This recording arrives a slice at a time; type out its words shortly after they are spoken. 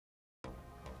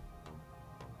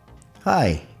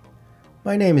Hi,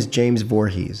 my name is James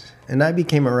Voorhees, and I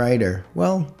became a writer,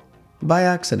 well, by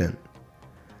accident.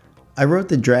 I wrote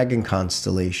The Dragon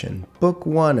Constellation, book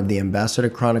 1 of the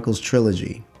Ambassador Chronicles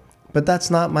trilogy, but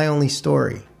that's not my only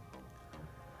story.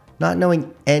 Not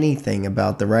knowing anything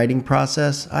about the writing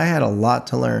process, I had a lot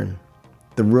to learn.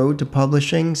 The road to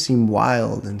publishing seemed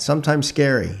wild and sometimes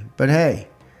scary, but hey,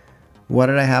 what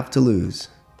did I have to lose?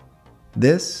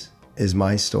 This is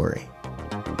my story.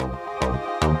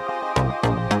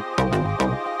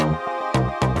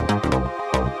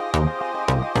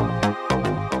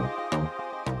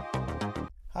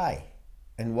 Hi,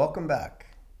 and welcome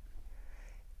back.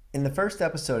 In the first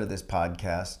episode of this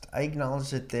podcast, I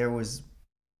acknowledged that there was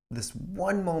this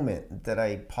one moment that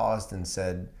I paused and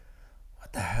said,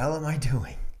 what the hell am I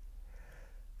doing?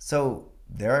 So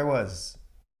there I was,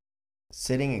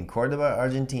 sitting in Cordoba,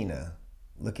 Argentina,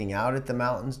 looking out at the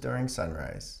mountains during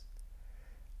sunrise.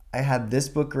 I had this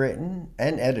book written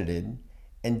and edited,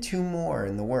 and 2 more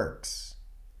in the works.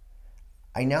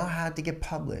 I now had to get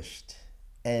published,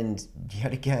 and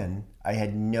yet again, I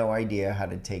had no idea how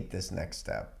to take this next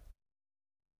step.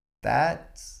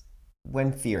 That's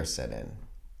when fear set in.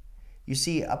 You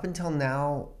see, up until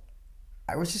now,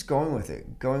 I was just going with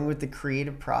it, going with the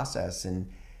creative process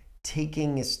and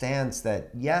taking a stance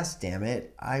that, yes, damn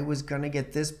it, I was going to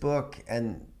get this book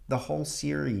and the whole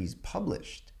series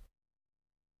published.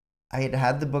 I had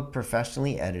had the book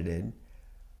professionally edited,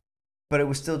 but it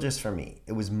was still just for me.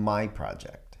 It was my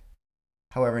project.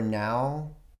 However,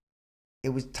 now it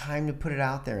was time to put it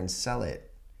out there and sell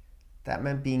it. That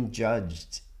meant being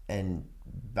judged and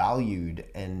valued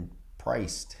and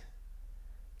priced.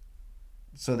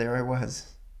 So there I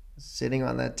was, sitting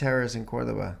on that terrace in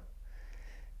Cordoba.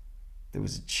 There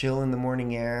was a chill in the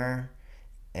morning air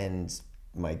and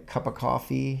my cup of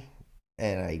coffee,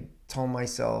 and I told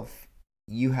myself,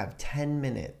 you have 10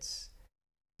 minutes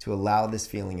to allow this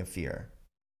feeling of fear.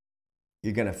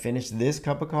 You're going to finish this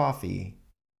cup of coffee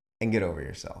and get over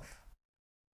yourself.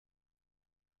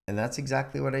 And that's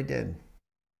exactly what I did.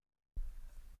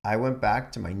 I went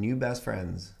back to my new best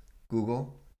friends,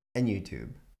 Google and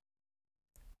YouTube.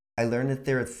 I learned that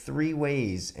there are 3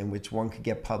 ways in which one could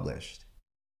get published.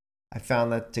 I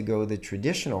found that to go the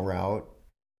traditional route,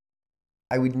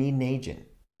 I would need an agent,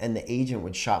 and the agent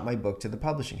would shop my book to the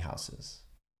publishing houses.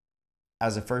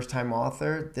 As a first-time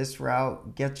author, this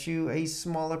route gets you a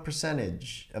smaller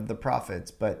percentage of the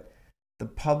profits, but the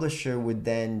publisher would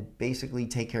then basically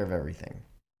take care of everything.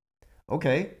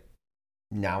 Okay,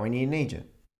 now I need an agent.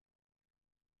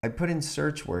 I put in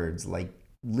search words like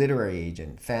literary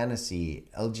agent, fantasy,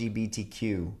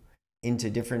 LGBTQ into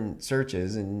different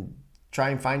searches and try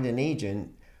and find an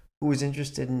agent who was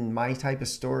interested in my type of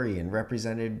story and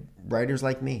represented writers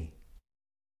like me.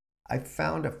 I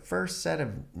found a first set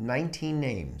of 19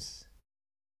 names,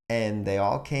 and they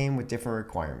all came with different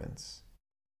requirements.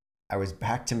 I was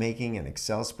back to making an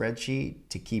Excel spreadsheet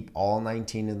to keep all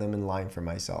 19 of them in line for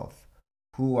myself.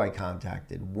 Who I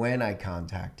contacted, when I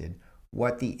contacted,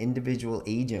 what the individual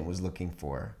agent was looking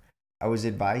for. I was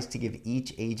advised to give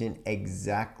each agent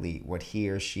exactly what he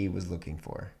or she was looking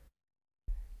for.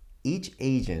 Each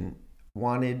agent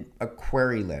wanted a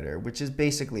query letter, which is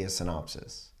basically a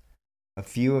synopsis. A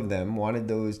few of them wanted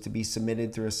those to be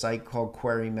submitted through a site called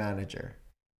Query Manager,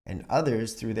 and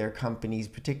others through their company's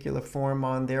particular form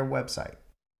on their website.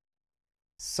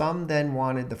 Some then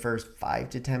wanted the first 5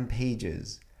 to 10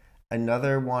 pages.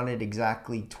 Another wanted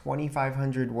exactly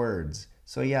 2,500 words.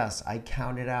 So yes, I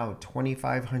counted out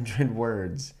 2,500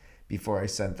 words before I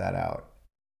sent that out.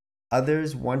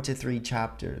 Others 1 to 3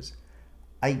 chapters.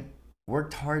 I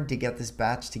worked hard to get this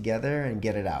batch together and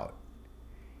get it out.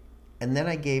 And then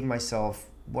I gave myself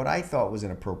what I thought was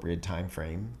an appropriate time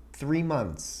frame, 3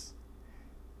 months,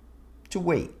 to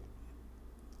wait.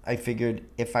 I figured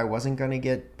if I wasn't going to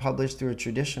get published through a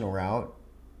traditional route,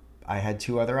 I had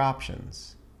 2 other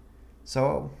options.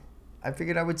 So I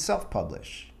figured I would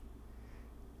self-publish.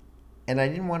 And I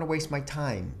didn't want to waste my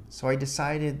time. So I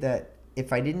decided that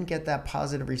if I didn't get that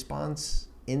positive response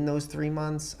in those 3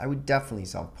 months, I would definitely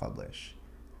self-publish.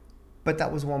 But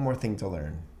that was one more thing to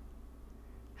learn.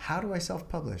 How do I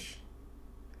self-publish?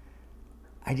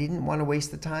 I didn't want to waste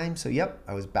the time, so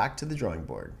I was back to the drawing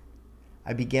board.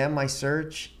 I began my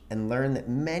search and learned that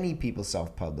many people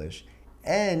self-publish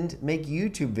and make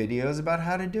YouTube videos about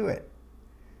how to do it.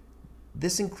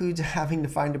 This includes having to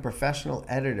find a professional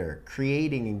editor,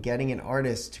 creating and getting an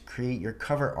artist to create your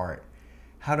cover art,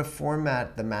 how to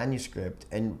format the manuscript,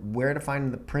 and where to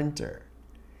find the printer.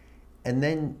 And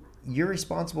then you're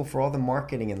responsible for all the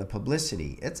marketing and the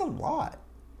publicity. It's a lot.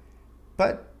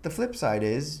 But the flip side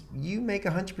is you make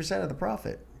 100% of the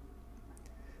profit.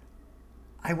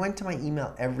 I went to my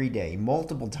email every day,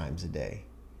 multiple times a day.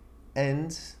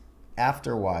 And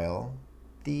after a while,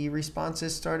 the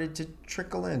responses started to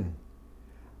trickle in.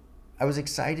 I was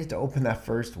excited to open that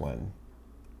first one,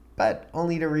 but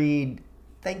only to read,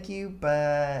 "Thank you,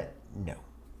 but no.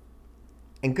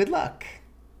 And good luck."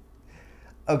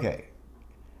 Okay,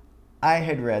 I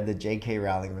had read that J.K.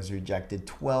 Rowling was rejected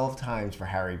 12 times for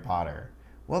Harry Potter.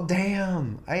 Well,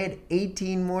 damn, I had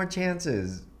 18 more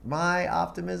chances. My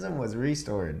optimism was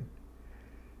restored.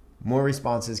 More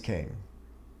responses came.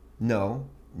 No,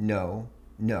 no,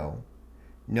 no,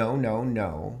 no, no,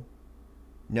 no,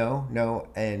 no, no,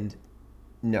 and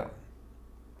no.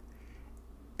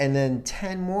 And then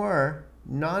 10 more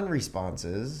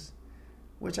non-responses,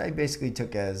 which I basically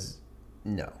took as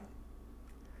no.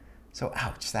 So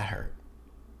ouch, that hurt.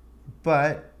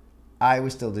 But I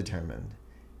was still determined.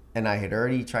 And I had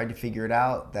already tried to figure it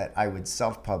out that I would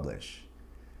self-publish.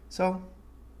 So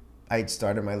I had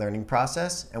started my learning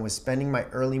process and was spending my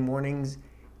early mornings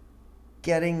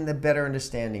getting the better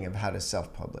understanding of how to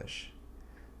self-publish.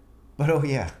 But oh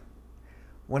yeah,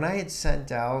 when I had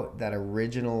sent out that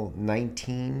original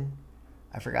 19,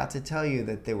 I forgot to tell you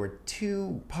that there were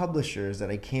 2 publishers that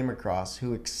I came across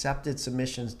who accepted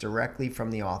submissions directly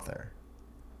from the author.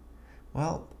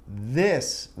 Well,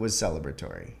 this was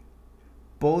celebratory.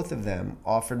 Both of them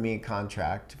offered me a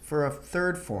contract for a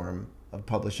third form of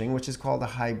publishing, which is called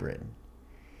a hybrid.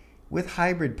 With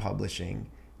hybrid publishing,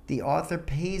 the author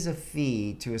pays a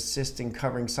fee to assist in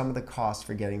covering some of the costs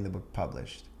for getting the book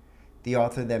published. The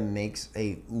author then makes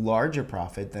a larger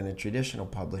profit than a traditional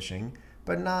publishing,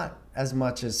 but not as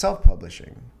much as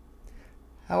self-publishing.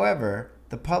 However,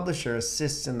 the publisher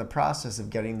assists in the process of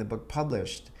getting the book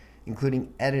published,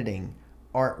 including editing,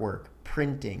 artwork,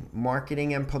 printing,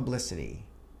 marketing, and publicity.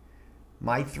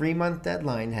 My 3-month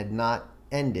deadline had not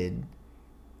ended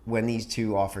when these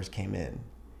 2 offers came in.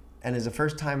 And as a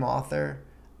first-time author,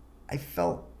 I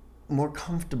felt more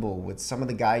comfortable with some of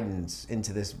the guidance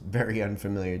into this very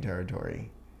unfamiliar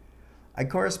territory. I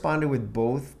corresponded with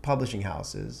both publishing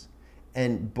houses,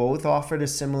 and both offered a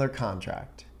similar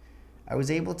contract. I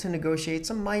was able to negotiate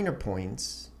some minor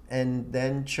points, and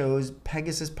then chose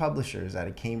Pegasus Publishers out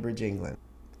of Cambridge, England.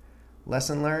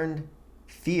 Lesson learned: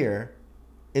 fear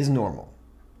is normal.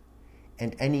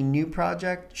 And any new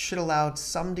project should allow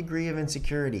some degree of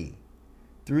insecurity.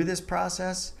 Through this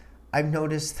process, I've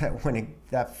noticed that when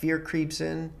that fear creeps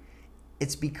in,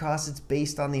 it's because it's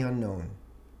based on the unknown.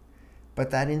 But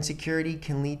that insecurity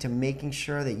can lead to making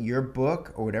sure that your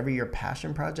book or whatever your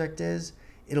passion project is,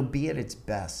 it'll be at its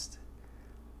best.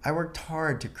 I worked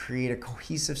hard to create a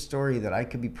cohesive story that I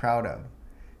could be proud of.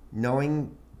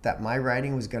 Knowing that my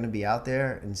writing was going to be out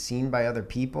there and seen by other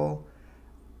people,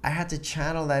 I had to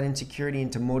channel that insecurity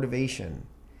into motivation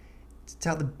to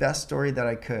tell the best story that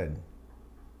I could.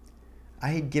 I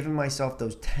had given myself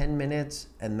those 10 minutes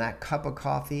and that cup of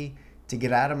coffee to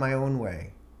get out of my own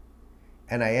way.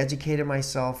 And I educated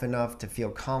myself enough to feel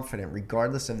confident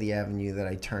regardless of the avenue that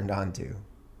I turned onto.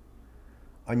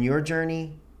 On your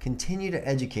journey, continue to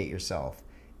educate yourself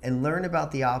and learn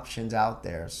about the options out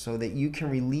there so that you can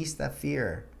release that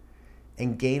fear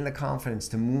and gain the confidence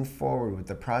to move forward with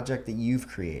the project that you've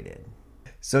created.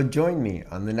 So join me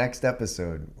on the next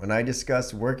episode when I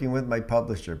discuss working with my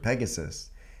publisher,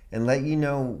 Pegasus, and let you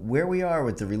know where we are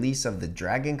with the release of the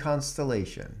Dragon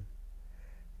Constellation.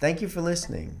 Thank you for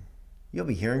listening. You'll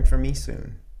be hearing from me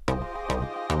soon.